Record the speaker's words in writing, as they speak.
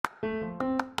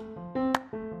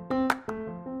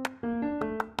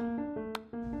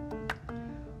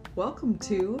Welcome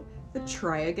to the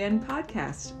Try Again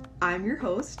podcast. I'm your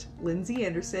host, Lindsay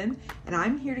Anderson, and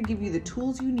I'm here to give you the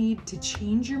tools you need to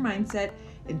change your mindset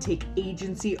and take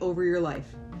agency over your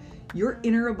life. Your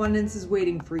inner abundance is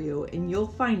waiting for you, and you'll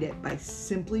find it by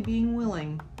simply being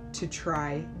willing to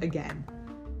try again.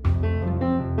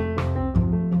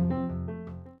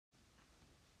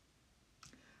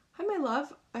 Hi, my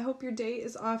love. I hope your day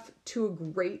is off to a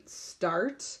great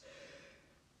start.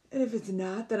 And if it's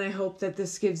not, then I hope that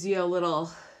this gives you a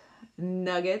little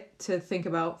nugget to think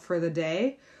about for the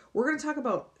day. We're going to talk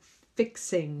about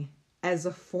fixing as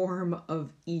a form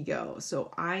of ego.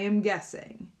 So I am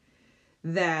guessing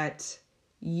that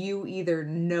you either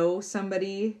know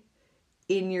somebody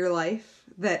in your life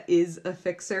that is a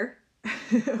fixer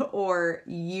or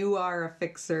you are a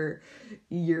fixer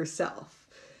yourself.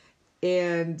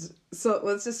 And so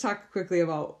let's just talk quickly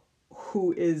about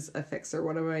who is a fixer.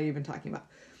 What am I even talking about?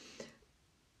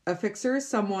 A fixer is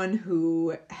someone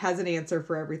who has an answer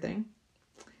for everything.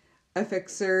 A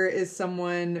fixer is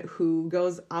someone who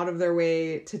goes out of their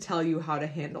way to tell you how to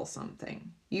handle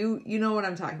something. You know what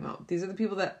I'm talking about. These are the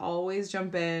people that always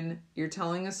jump in. You're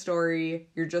telling a story.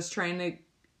 You're just trying to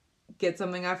get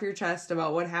something off your chest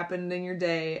about what happened in your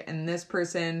day. And this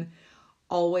person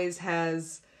always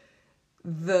has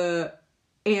the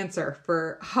answer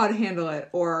for how to handle it,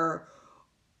 or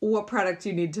what product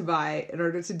you need to buy in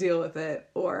order to deal with it,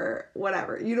 or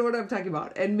whatever. You know what I'm talking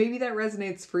about. And maybe that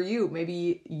resonates for you.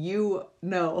 Maybe you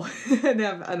know and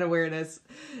have an awareness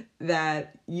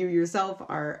that you yourself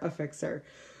are a fixer.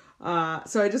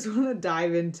 So I just want to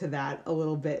dive into that a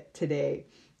little bit today.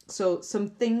 So some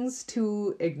things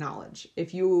to acknowledge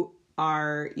if you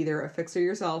are either a fixer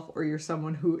yourself or you're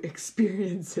someone who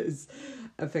experiences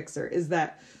a fixer is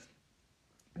that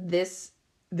this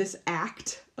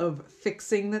act of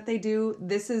fixing that they do,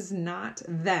 this is not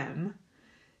them.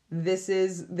 This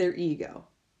is their ego.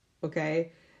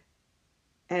 Okay?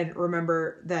 And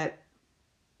remember that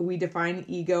we define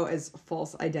ego as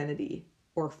false identity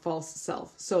or false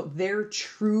self. So their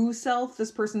true self,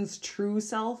 this person's true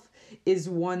self, is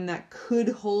one that could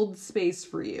hold space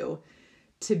for you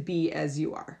to be as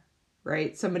you are.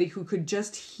 Right? Somebody who could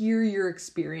just hear your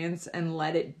experience and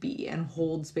let it be and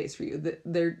hold space for you.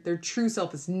 Their true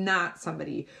self is not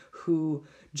somebody who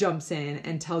jumps in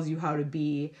and tells you how to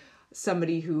be,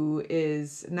 somebody who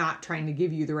is not trying to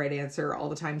give you the right answer all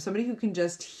the time, somebody who can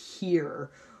just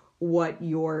hear what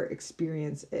your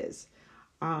experience is.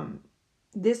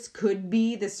 This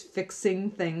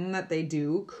fixing thing that they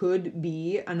do could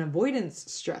be an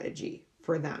avoidance strategy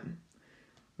for them.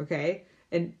 Okay?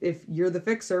 And if you're the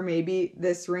fixer, maybe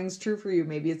this rings true for you.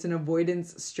 Maybe it's an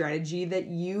avoidance strategy that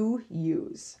you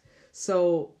use.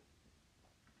 So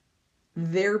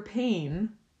their pain,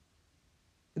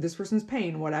 this person's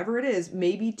pain, whatever it is,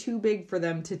 may be too big for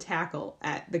them to tackle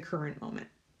at the current moment.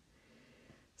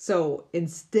 So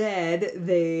instead,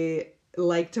 they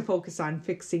like to focus on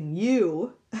fixing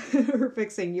you or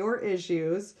fixing your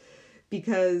issues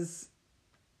because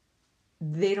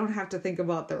they don't have to think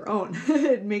about their own.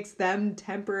 It makes them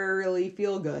temporarily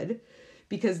feel good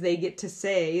because they get to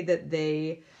say that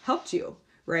they helped you,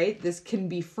 right? This can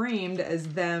be framed as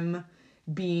them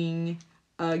being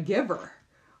a giver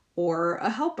or a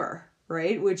helper,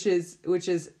 right? Which is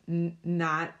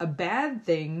not a bad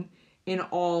thing in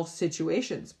all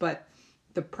situations. But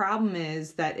the problem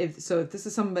is that if this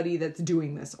is somebody that's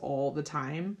doing this all the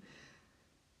time,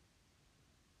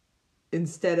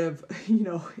 instead of,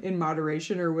 in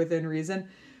moderation or within reason,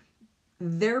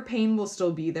 their pain will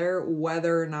still be there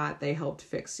whether or not they helped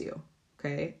fix you.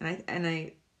 Okay.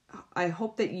 And I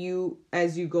hope that you,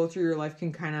 as you go through your life,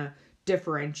 can kind of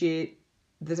differentiate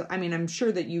this. I mean, I'm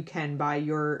sure that you can, by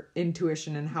your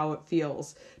intuition and how it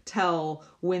feels, tell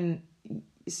when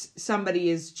somebody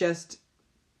is just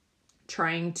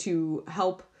trying to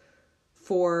help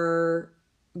for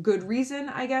good reason,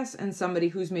 I guess, and somebody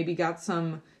who's maybe got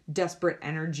some desperate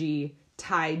energy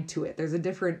tied to it. There's a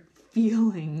different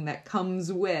feeling that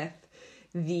comes with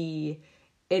the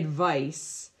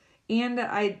advice. And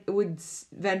I would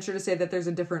venture to say that there's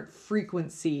a different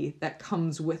frequency that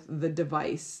comes with the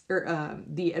device or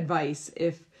the advice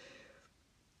if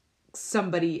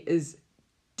somebody is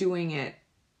doing it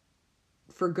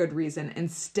for good reason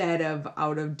instead of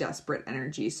out of desperate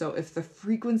energy. So if the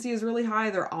frequency is really high,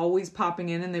 they're always popping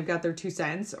in and they've got their 2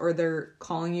 cents, or they're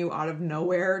calling you out of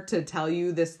nowhere to tell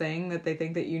you this thing that they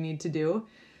think that you need to do.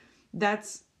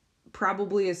 That's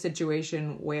probably a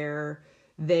situation where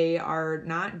they are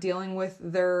not dealing with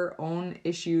their own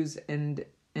issues and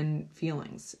and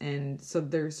feelings. And so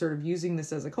they're sort of using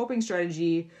this as a coping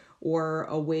strategy or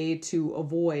a way to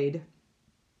avoid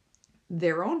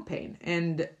their own pain.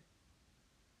 And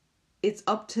it's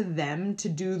up to them to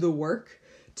do the work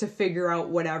to figure out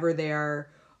whatever they are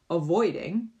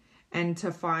avoiding and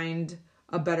to find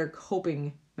a better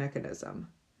coping mechanism.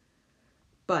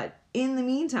 But in the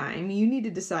meantime, you need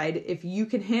to decide if you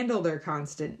can handle their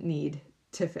constant need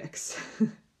to fix.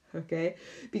 Okay?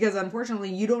 Because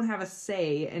unfortunately, you don't have a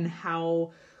say in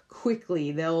how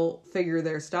quickly they'll figure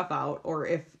their stuff out or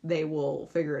if they will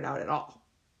figure it out at all.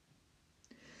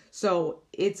 So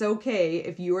it's okay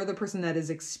if you are the person that is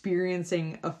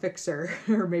experiencing a fixer,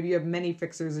 or maybe you have many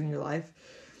fixers in your life.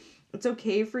 It's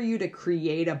okay for you to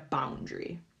create a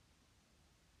boundary.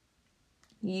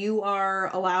 You are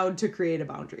allowed to create a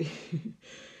boundary.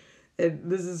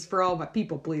 And this is for all my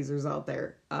people pleasers out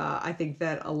there. I think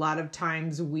that a lot of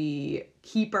times we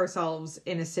keep ourselves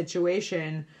in a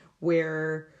situation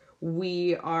where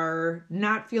we are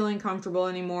not feeling comfortable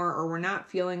anymore, or we're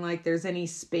not feeling like there's any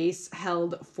space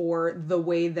held for the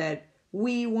way that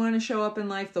we want to show up in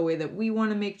life, the way that we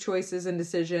want to make choices and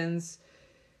decisions.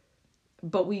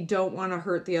 But we don't want to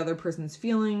hurt the other person's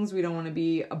feelings. We don't want to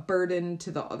be a burden to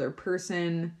the other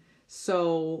person.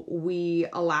 So we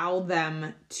allow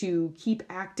them to keep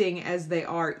acting as they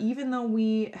are, even though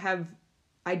we have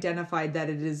identified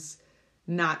that it is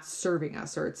not serving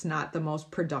us, or it's not the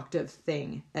most productive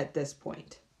thing at this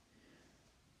point.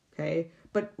 Okay?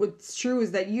 But what's true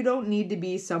is that you don't need to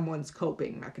be someone's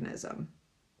coping mechanism.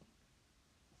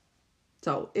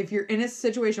 So if you're in a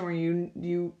situation where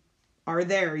you are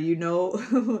there, you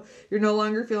know, you're no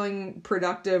longer feeling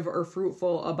productive or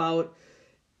fruitful about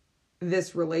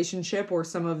this relationship or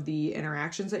some of the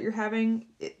interactions that you're having,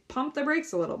 pump the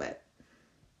brakes a little bit.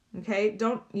 Okay?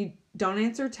 Don't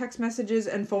answer text messages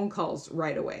and phone calls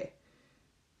right away.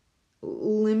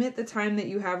 Limit the time that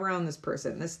you have around this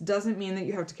person. This doesn't mean that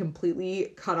you have to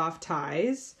completely cut off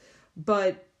ties,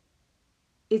 but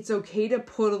it's okay to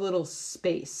put a little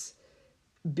space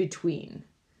between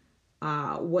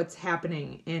what's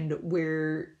happening and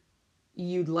where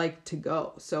you'd like to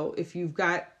go. So if you've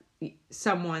got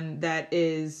someone that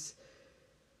is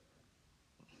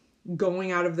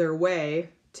going out of their way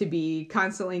to be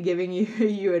constantly giving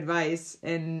you advice,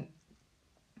 and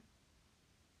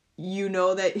you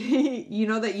know that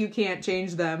you can't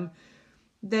change them,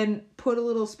 then put a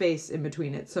little space in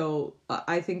between it. So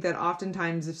I think that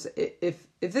oftentimes if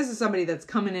this is somebody that's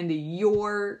coming into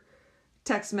your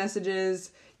text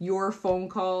messages, your phone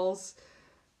calls,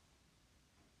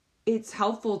 it's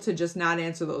helpful to just not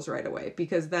answer those right away,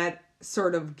 because that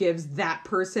sort of gives that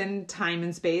person time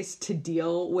and space to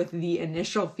deal with the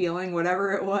initial feeling,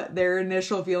 whatever their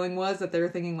initial feeling was, that they're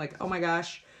thinking like, oh my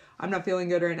gosh, I'm not feeling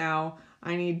good right now.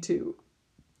 I need to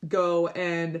go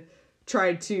and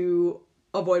try to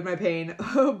avoid my pain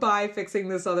by fixing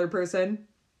this other person.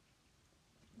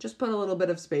 Just put a little bit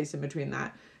of space in between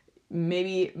that.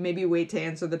 Maybe wait to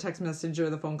answer the text message or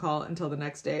the phone call until the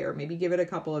next day, or maybe give it a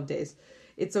couple of days.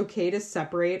 It's okay to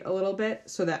separate a little bit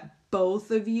so that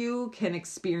both of you can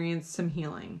experience some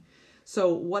healing.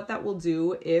 So what that will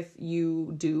do, if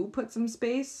you do put some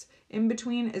space in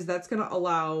between, is that's going to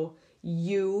allow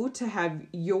you to have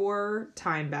your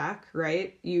time back,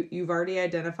 right? You've already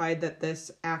identified that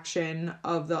this action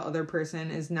of the other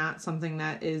person is not something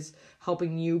that is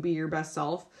helping you be your best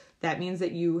self. That means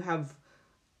that you have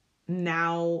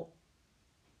now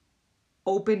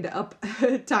opened up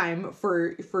time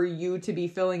for you to be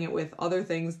filling it with other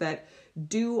things that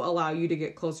do allow you to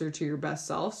get closer to your best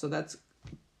self. So that's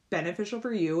beneficial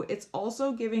for you. It's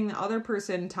also giving the other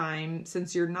person time,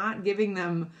 since you're not giving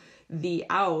them the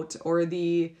out or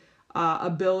the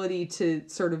ability to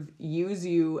sort of use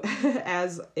you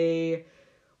as a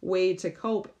way to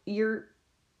cope. You're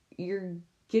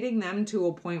getting them to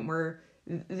a point where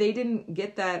they didn't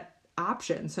get that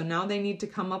option. So now they need to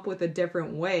come up with a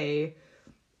different way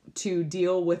to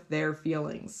deal with their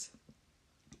feelings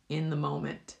in the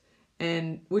moment,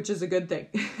 and which is a good thing.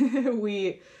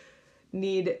 We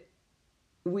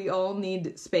all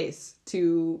need space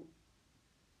to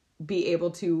be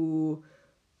able to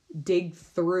dig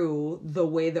through the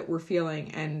way that we're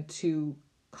feeling and to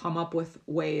come up with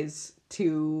ways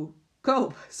to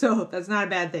cope. So that's not a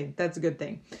bad thing. That's a good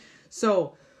thing.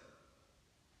 So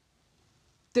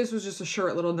this was just a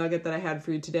short little nugget that I had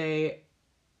for you today.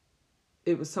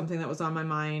 It was something that was on my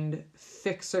mind.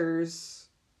 Fixers,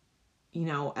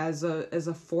 as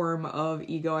a form of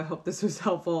ego. I hope this was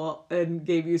helpful and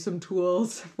gave you some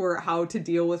tools for how to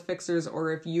deal with fixers,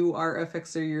 or if you are a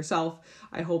fixer yourself,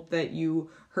 I hope that you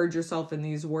heard yourself in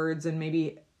these words and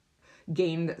maybe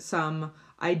gained some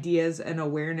ideas and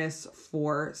awareness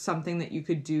for something that you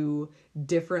could do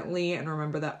differently. And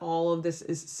remember that all of this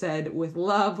is said with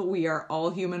love. We are all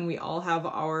human. We all have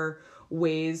our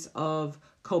ways of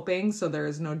coping. So there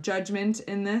is no judgment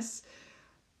in this.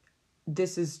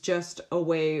 This is just a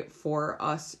way for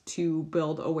us to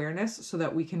build awareness so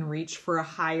that we can reach for a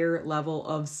higher level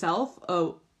of self,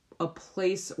 a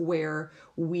place where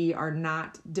we are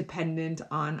not dependent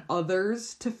on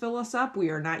others to fill us up. We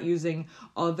are not using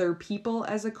other people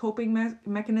as a coping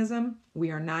mechanism.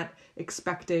 We are not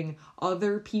expecting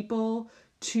other people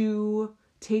to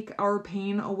take our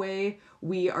pain away.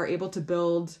 We are able to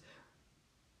build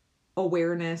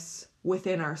awareness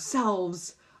within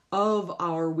ourselves of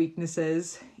our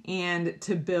weaknesses, and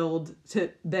to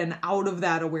then out of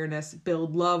that awareness,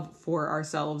 build love for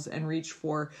ourselves and reach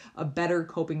for a better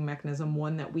coping mechanism,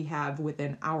 one that we have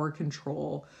within our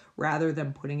control rather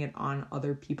than putting it on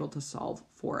other people to solve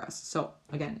for us. So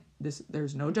again,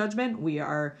 there's no judgment. We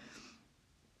are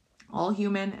all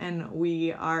human, and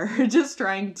we are just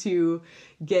trying to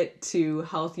get to a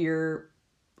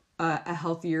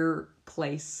healthier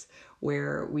place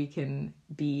where we can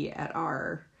be at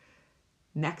our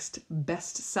next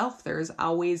best self. There's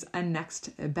always a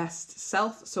next best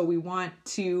self. So we want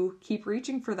to keep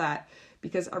reaching for that,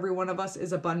 because every one of us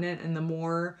is abundant, and the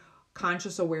more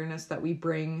conscious awareness that we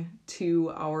bring to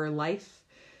our life,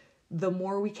 the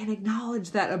more we can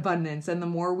acknowledge that abundance, and the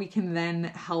more we can then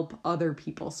help other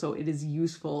people. So it is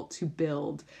useful to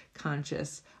build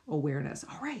conscious awareness.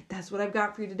 All right, that's what I've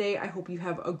got for you today. I hope you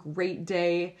have a great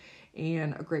day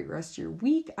and a great rest of your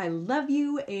week. I love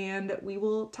you, and we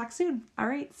will talk soon. All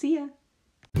right, see ya.